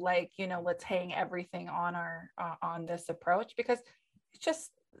so like, let's hang everything on on this approach, because it's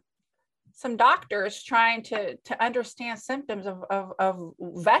just some doctors trying to understand symptoms of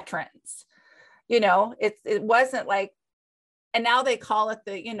veterans. It wasn't like, and now they call it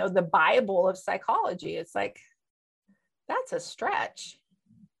the Bible of psychology. It's like, that's a stretch,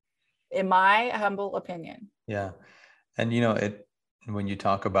 in my humble opinion. Yeah. And, when you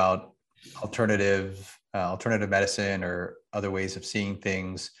talk about alternative medicine or other ways of seeing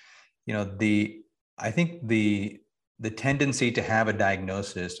things, I think the tendency to have a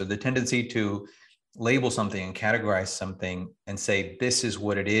diagnosis, or the tendency to label something and categorize something and say, this is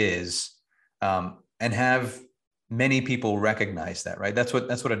what it is, and have many people recognize that, right? That's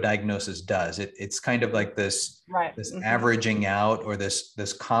what a diagnosis does. It's kind of like this, Right. this Mm-hmm. averaging out, or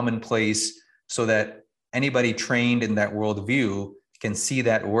this commonplace, so that anybody trained in that worldview can see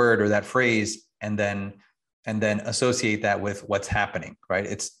that word or that phrase and then associate that with what's happening,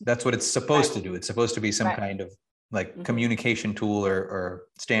 right? That's what it's supposed to do. It's supposed to be some kind of like communication tool or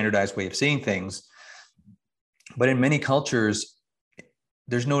standardized way of seeing things. But in many cultures,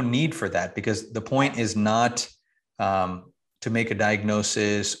 there's no need for that, because the point is not to make a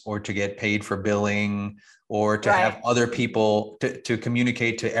diagnosis or to get paid for billing or to have other people to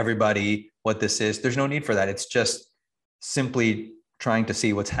communicate to everybody what this is. There's no need for that. It's just simply trying to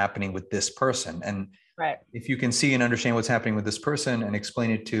see what's happening with this person. And if you can see and understand what's happening with this person and explain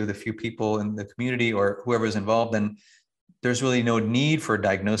it to the few people in the community or whoever's involved, then there's really no need for a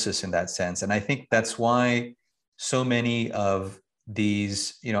diagnosis in that sense. And I think that's why so many of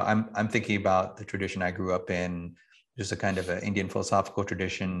these, I'm thinking about the tradition I grew up in, just a kind of an Indian philosophical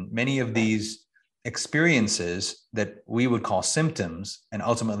tradition. Many of these experiences that we would call symptoms and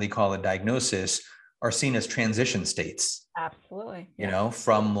ultimately call a diagnosis are seen as transition states. Absolutely.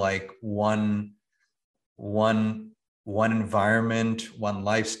 From like one environment, one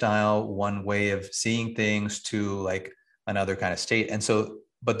lifestyle, one way of seeing things to like another kind of state. And so,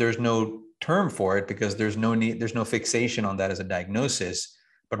 but there's no term for it because there's no need, there's no fixation on that as a diagnosis,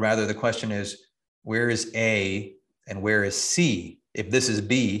 but rather the question is, where is A and where is C? If this is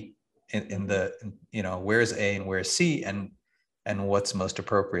B in the, where is A and where is C, and what's most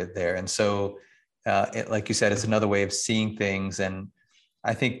appropriate there. And so, like you said, it's another way of seeing things. And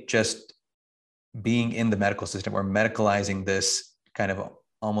I think just being in the medical system or medicalizing this kind of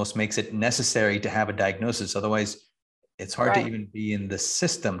almost makes it necessary to have a diagnosis. Otherwise, it's hard to even be in the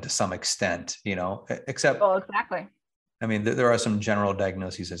system to some extent, except, exactly. I mean, there are some general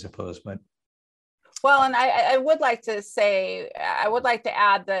diagnoses, I suppose, but. Well, and I would like to say, I would like to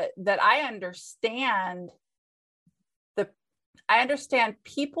add that I understand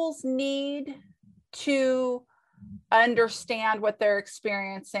people's need to understand what they're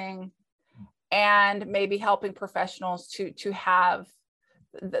experiencing, and maybe helping professionals to have,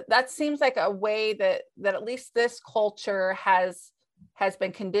 that seems like a way that at least this culture has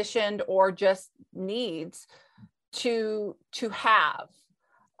been conditioned or just needs to have,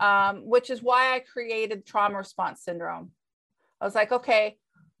 which is why I created trauma response syndrome. I was like, okay,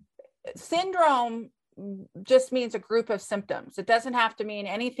 syndrome just means a group of symptoms. It doesn't have to mean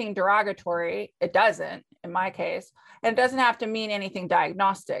anything derogatory. It doesn't, in my case. And it doesn't have to mean anything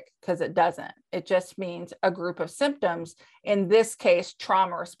diagnostic, because it doesn't. It just means a group of symptoms, in this case,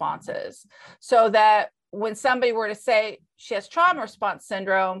 trauma responses. So that when somebody were to say she has trauma response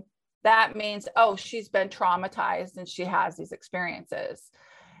syndrome, that means, oh, she's been traumatized and she has these experiences.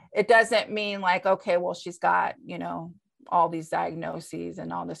 It doesn't mean like, okay, well, she's got, all these diagnoses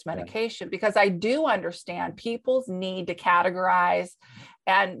and all this medication, because I do understand people's need to categorize,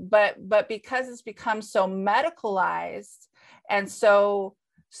 but because it's become so medicalized and so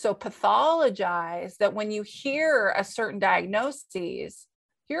pathologized, that when you hear a certain diagnosis,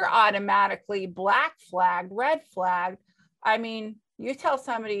 you're automatically black flagged, red flagged. I mean, you tell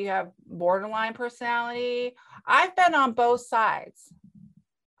somebody you have borderline personality. I've been on both sides.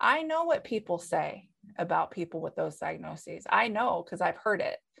 I know what people say about people with those diagnoses. I know, because I've heard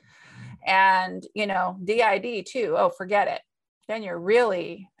it. And, DID too. Oh, forget it. Then you're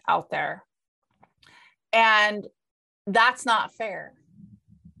really out there. And that's not fair.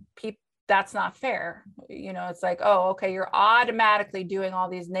 That's not fair. It's like, oh, okay, you're automatically doing all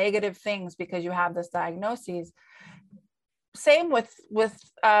these negative things because you have this diagnosis. Same with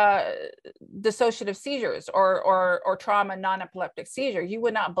dissociative seizures or trauma non-epileptic seizure. You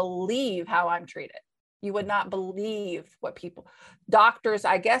would not believe how I'm treated. You would not believe what doctors,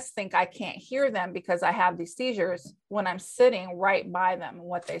 I guess, think I can't hear them because I have these seizures when I'm sitting right by them and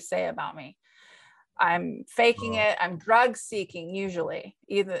what they say about me. I'm faking it. I'm drug seeking usually.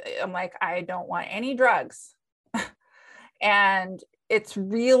 Either I'm like, I don't want any drugs. And it's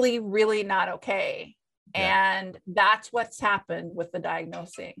really, really not okay. Yeah. And that's what's happened with the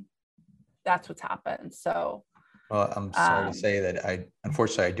diagnosing. That's what's happened. So, well, I'm sorry to say that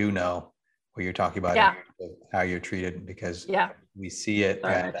unfortunately, I do know what you're talking about, how you're treated, because we see it.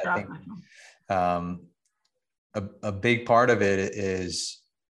 Sorry, and I think a big part of it is,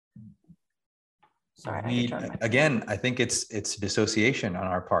 again, I think it's dissociation on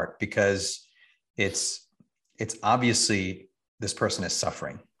our part, because it's obviously this person is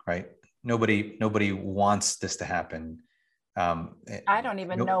suffering, right? Nobody wants this to happen. I don't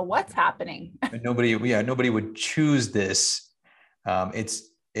even know what's happening. Nobody would choose this.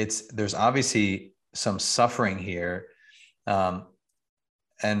 There's obviously some suffering here.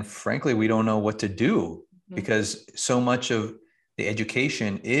 And frankly, we don't know what to do because so much of the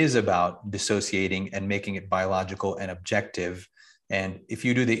education is about dissociating and making it biological and objective. And if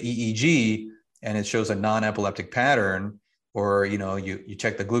you do the EEG and it shows a non-epileptic pattern, or, you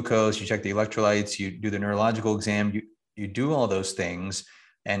check the glucose, you check the electrolytes, you do the neurological exam, you do all those things.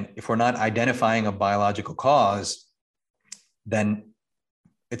 And if we're not identifying a biological cause, then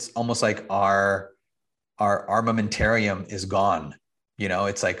it's almost like our armamentarium is gone.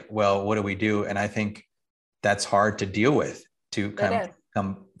 It's like, well, what do we do? And I think that's hard to deal with, to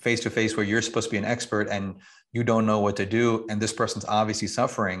come face to face where you're supposed to be an expert and you don't know what to do. And this person's obviously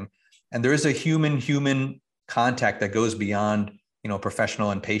suffering. And there is a human contact that goes beyond, professional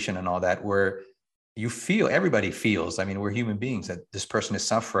and patient and all that, where everybody feels, we're human beings, that this person is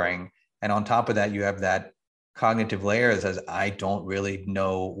suffering. And on top of that, you have that cognitive layer that says, I don't really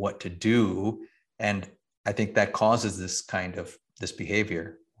know what to do. And I think that causes this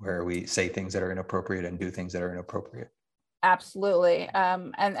behavior where we say things that are inappropriate and do things that are inappropriate. Absolutely.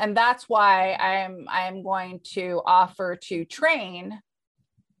 And that's why I am going to offer to train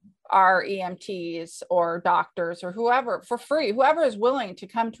our EMTs or doctors or whoever for free, whoever is willing to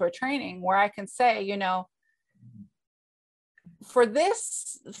come to a training where I can say, for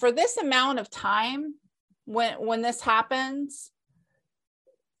this amount of time, when this happens,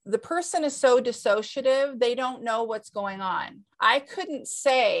 the person is so dissociative, they don't know what's going on. I couldn't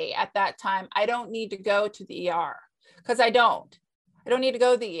say at that time, I don't need to go to the ER, because I don't need to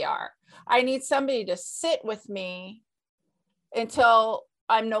go to the ER. I need somebody to sit with me until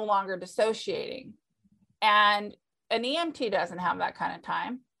I'm no longer dissociating. And an EMT doesn't have that kind of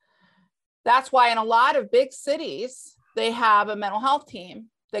time. That's why in a lot of big cities, they have a mental health team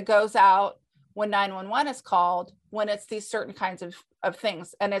that goes out when 911 is called, when it's these certain kinds of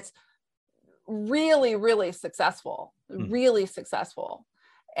things. And it's really, really successful, really successful.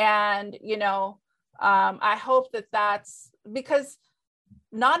 And, I hope that's because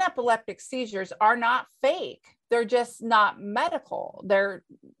non-epileptic seizures are not fake. They're just not medical. They're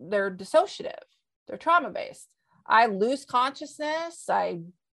dissociative. They're trauma-based. I lose consciousness. I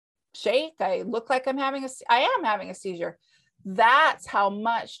shake. I look like I am having a seizure. That's how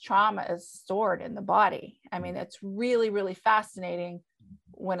much trauma is stored in the body. It's really, really fascinating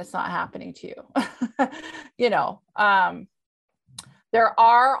when it's not happening to you. There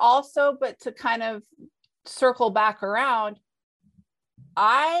are also, but to kind of circle back around,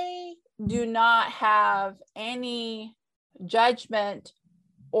 I do not have any judgment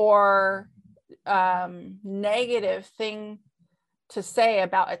or negative thing to say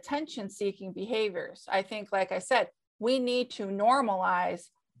about attention-seeking behaviors. I think, like I said, we need to normalize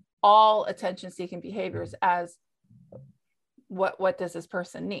all attention-seeking behaviors as what does this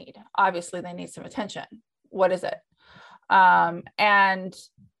person need? Obviously, they need some attention. What is it? And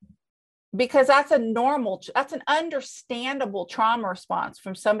because that's an understandable trauma response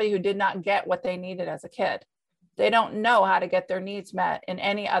from somebody who did not get what they needed as a kid. They don't know how to get their needs met in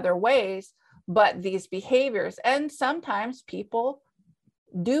any other ways but these behaviors. And sometimes people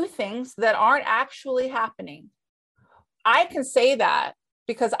do things that aren't actually happening. I can say that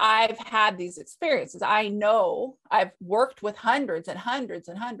because I've had these experiences. I know I've worked with hundreds and hundreds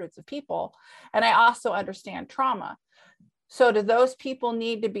and hundreds of people, and I also understand trauma. So do those people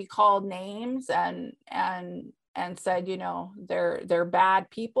need to be called names and said, they're bad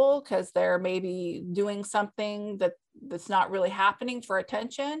people because they're maybe doing something that's not really happening for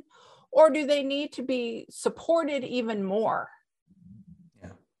attention? Or do they need to be supported even more?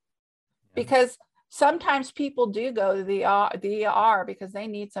 Yeah. Because sometimes people do go to the ER because they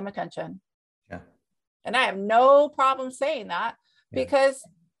need some attention. Yeah. And I have no problem saying that, because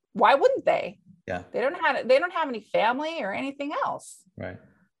why wouldn't they? Yeah. They don't have any family or anything else. Right.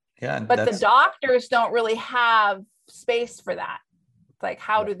 Yeah. But the doctors don't really have space for that. It's like,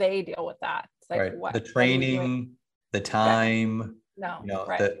 how do they deal with that? It's like, what? The training, the time,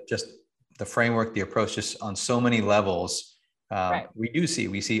 the framework, the approach, just on so many levels. We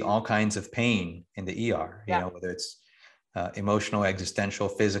see all kinds of pain in the ER, whether it's emotional, existential,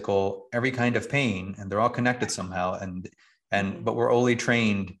 physical, every kind of pain, and they're all connected somehow. But we're only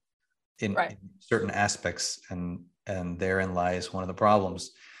trained in certain aspects, and therein lies one of the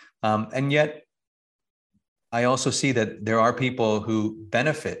problems. And yet I also see that there are people who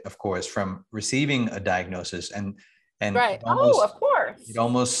benefit, of course, from receiving a diagnosis and of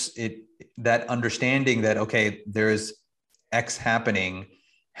course, that understanding that, okay, there's X happening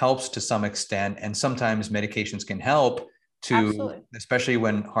helps to some extent. And sometimes medications can help, to, Absolutely. especially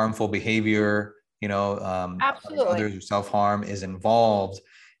when harmful behavior, Absolutely. others or self-harm is involved.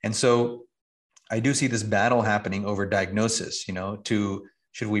 And so I do see this battle happening over diagnosis, to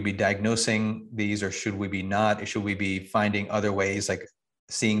should we be diagnosing these or should we be not? Should we be finding other ways, like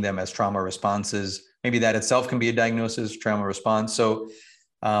seeing them as trauma responses? Maybe that itself can be a diagnosis, trauma response. So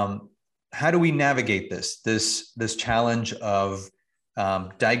how do we navigate this challenge of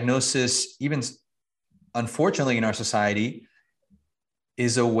diagnosis, even unfortunately in our society,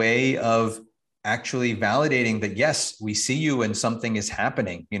 is a way of actually validating that, yes, we see you and something is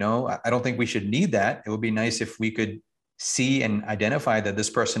happening. I don't think we should need that. It would be nice if we could see and identify that this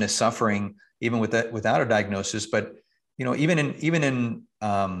person is suffering even without a diagnosis. But even in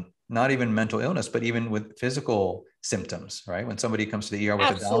not even mental illness, but even with physical symptoms, right? When somebody comes to the ER with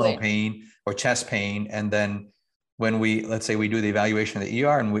abdominal pain or chest pain, and then when let's say we do the evaluation of the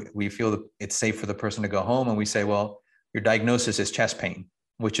ER and we feel that it's safe for the person to go home, and we say, well, your diagnosis is chest pain,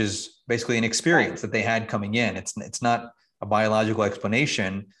 which is basically an experience that they had coming in. It's not a biological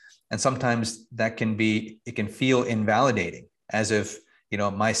explanation. And sometimes it can feel invalidating, as if,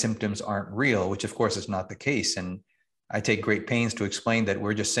 my symptoms aren't real, which of course is not the case. And I take great pains to explain that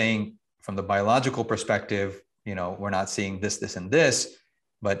we're just saying from the biological perspective, we're not seeing this, this, and this,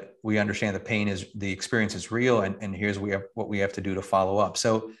 but we understand the experience is real. And here's what we have to do to follow up.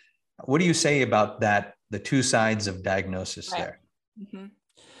 So what do you say about that, the two sides of diagnosis there? Mm-hmm.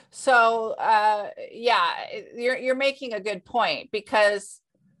 So, you're making a good point, because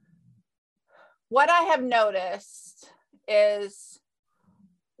what I have noticed is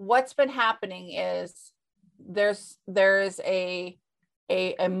what's been happening is there's a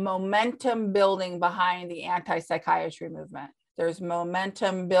momentum building behind the anti-psychiatry movement. There's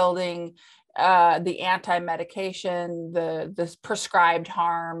momentum building, the anti-medication, the prescribed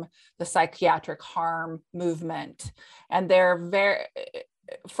harm, the psychiatric harm movement. And they're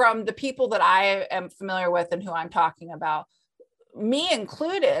from the people that I am familiar with and who I'm talking about, me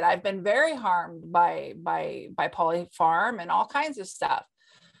included, I've been very harmed by polypharm and all kinds of stuff.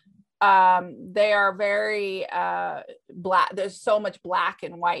 They are very black. There's so much black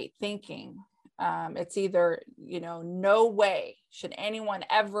and white thinking. It's either, no way should anyone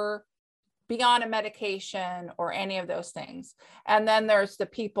ever be on a medication or any of those things. And then there's the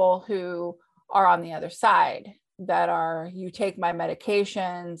people who are on the other side, that are, you take my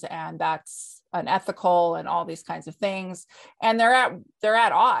medications and that's unethical and all these kinds of things. And they're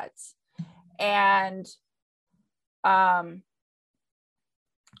at odds. And I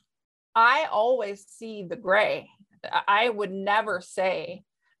always see the gray. I would never say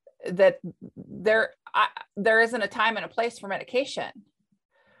that there isn't a time and a place for medication.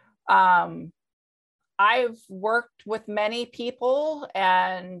 I've worked with many people,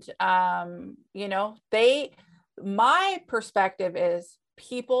 and my perspective is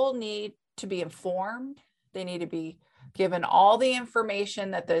people need to be informed. They need to be given all the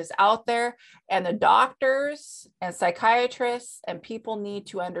information that is out there, and the doctors and psychiatrists and people need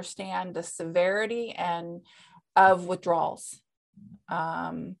to understand the severity of withdrawals.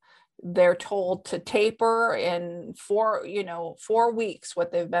 They're told to taper in 4 weeks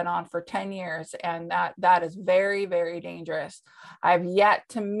what they've been on for 10 years. And that is very, very dangerous. I've yet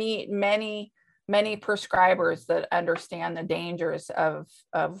to meet many prescribers that understand the dangers of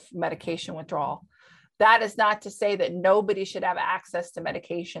medication withdrawal. That is not to say that nobody should have access to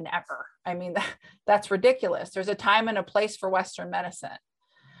medication ever. I mean, that's ridiculous. There's a time and a place for Western medicine.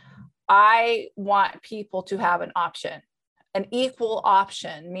 I want people to have an option, an equal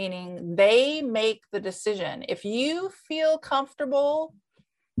option, meaning they make the decision. If you feel comfortable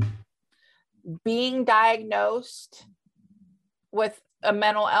being diagnosed with a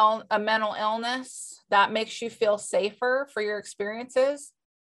mental illness that makes you feel safer for your experiences,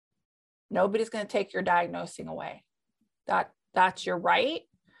 nobody's going to take your diagnosing away. That's your right.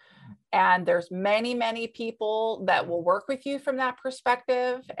 And there's many people that will work with you from that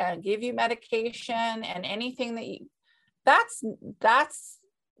perspective and give you medication and anything that's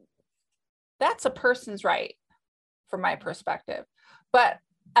a person's right from my perspective. But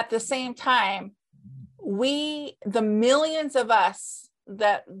at the same time, the millions of us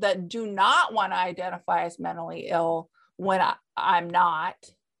that do not want to identify as mentally ill when I'm not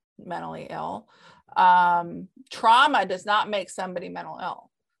mentally ill, trauma does not make somebody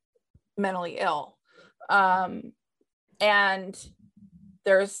mentally ill. And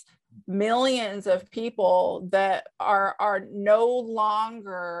there's millions of people that are no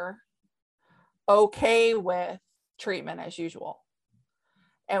longer okay with treatment as usual.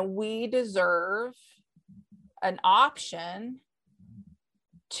 And we deserve an option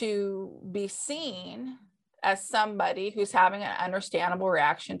to be seen as somebody who's having an understandable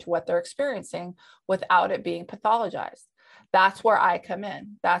reaction to what they're experiencing without it being pathologized. That's where I come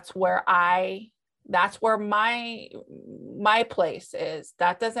in. That's where my place is.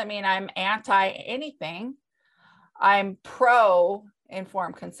 That doesn't mean I'm anti anything. I'm pro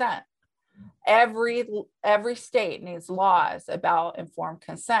informed consent. Every state needs laws about informed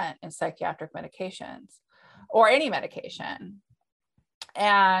consent in psychiatric medications or any medication.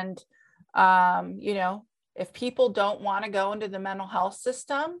 And, if people don't want to go into the mental health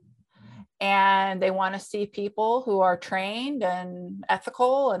system and they want to see people who are trained and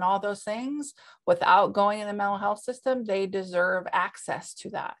ethical and all those things without going in the mental health system, they deserve access to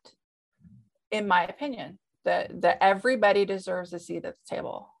that. In my opinion, that everybody deserves a seat at the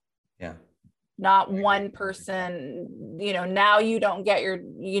table. Yeah. Not one person, now you don't get your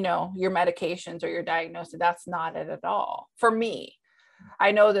medications or your diagnosis. That's not it at all. For me,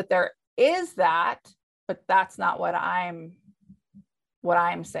 I know that there is that, but that's not what I'm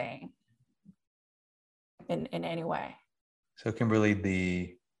saying in any way. So Kimberly,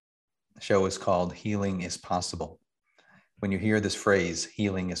 the show is called Healing is Possible. When you hear this phrase,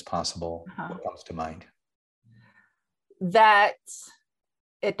 healing is possible, what comes to mind? That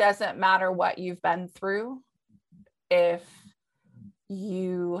it doesn't matter what you've been through. If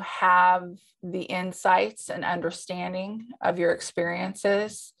you have the insights and understanding of your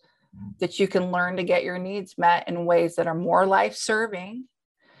experiences, that you can learn to get your needs met in ways that are more life-serving,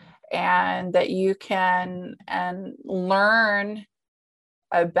 and that you can learn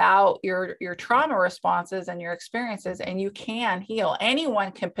about your trauma responses and your experiences, and you can heal.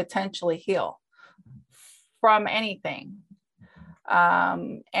 Anyone can potentially heal from anything.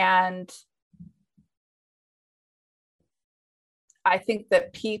 And I think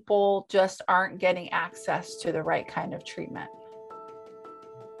that people just aren't getting access to the right kind of treatment.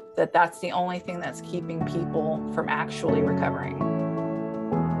 That's the only thing that's keeping people from actually recovering.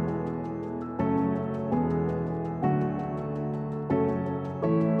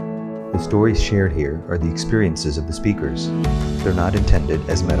 The stories shared here are the experiences of the speakers. They're not intended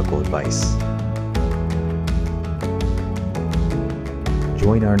as medical advice.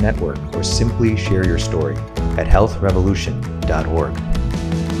 Join our network or simply share your story at healthrevolution.org.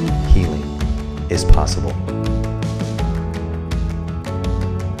 Healing is possible.